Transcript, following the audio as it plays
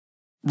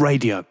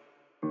Radio.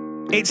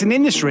 It's an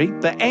industry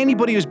that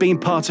anybody who's been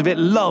part of it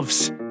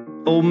loves,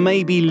 or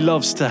maybe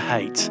loves to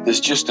hate. There's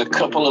just a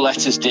couple of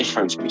letters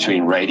difference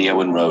between radio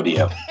and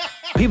rodeo.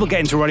 People get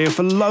into radio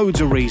for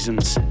loads of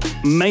reasons.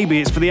 Maybe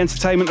it's for the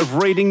entertainment of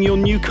reading your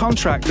new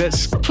contract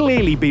that's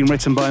clearly been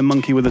written by a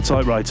monkey with a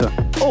typewriter,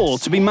 or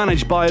to be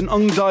managed by an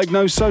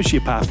undiagnosed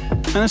sociopath,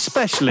 and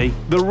especially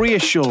the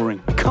reassuring,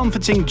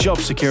 comforting job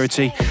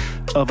security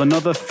of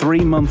another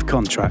 3-month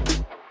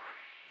contract.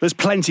 There's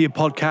plenty of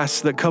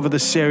podcasts that cover the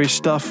serious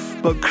stuff,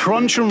 but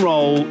Crunch and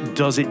Roll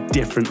does it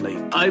differently.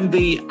 I'm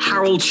the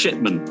Harold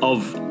Shipman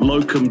of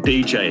locum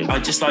DJing.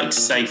 I'd just like to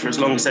say, for as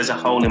long as there's a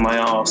hole in my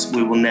arse,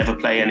 we will never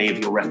play any of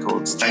your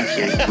records. Thank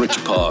you.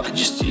 Richard Park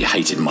just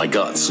hated my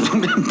guts,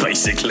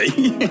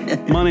 basically.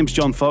 My name's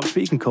John Fox,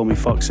 but you can call me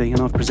Foxy,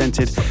 and I've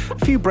presented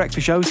a few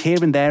breakfast shows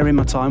here and there in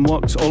my time,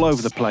 worked all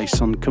over the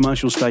place on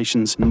commercial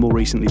stations and more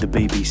recently the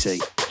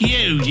BBC.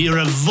 You're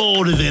a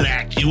vaudeville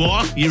act, you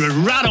are. You're a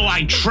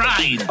runaway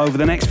train. Over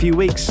the next few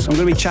weeks, I'm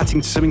going to be chatting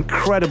to some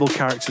incredible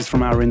characters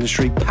from our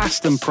industry,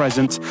 past and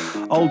present,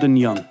 old and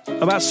young,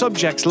 about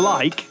subjects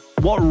like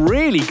what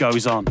really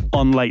goes on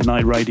late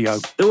night radio.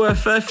 There were a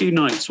fair few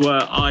nights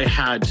where I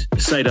had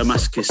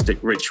sadomasochistic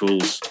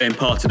rituals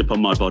imparted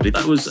upon my body.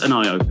 That was an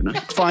eye-opener.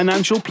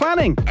 Financial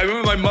planning. I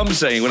remember my mum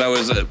saying when I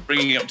was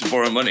bringing up to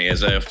borrow money,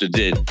 as I often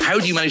did, how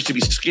do you manage to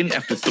be skint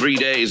after 3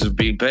 days of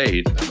being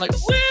paid? I'm like,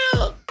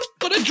 well,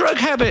 got a drug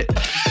habit.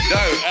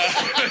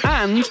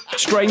 And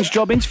strange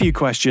job interview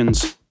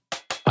questions.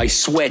 I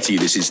swear to you,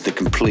 this is the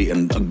complete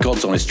and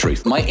God's honest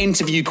truth. My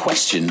interview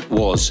question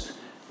was,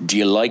 do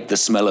you like the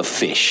smell of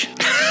fish?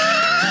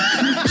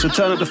 So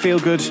turn up the feel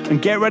good and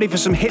get ready for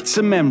some hits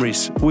and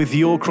memories with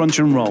your Crunch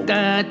and Roll.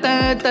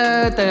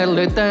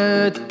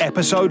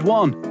 Episode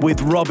 1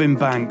 with Robin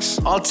Banks.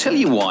 I'll tell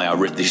you why I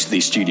ripped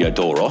the studio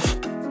door off.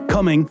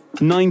 Coming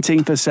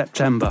 19th of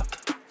September.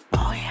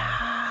 Oh,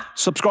 yeah.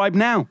 Subscribe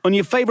now on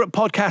your favourite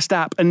podcast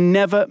app and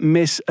never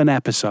miss an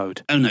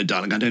episode. Oh, no,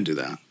 darling, I don't do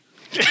that.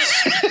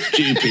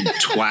 Stupid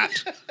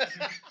twat.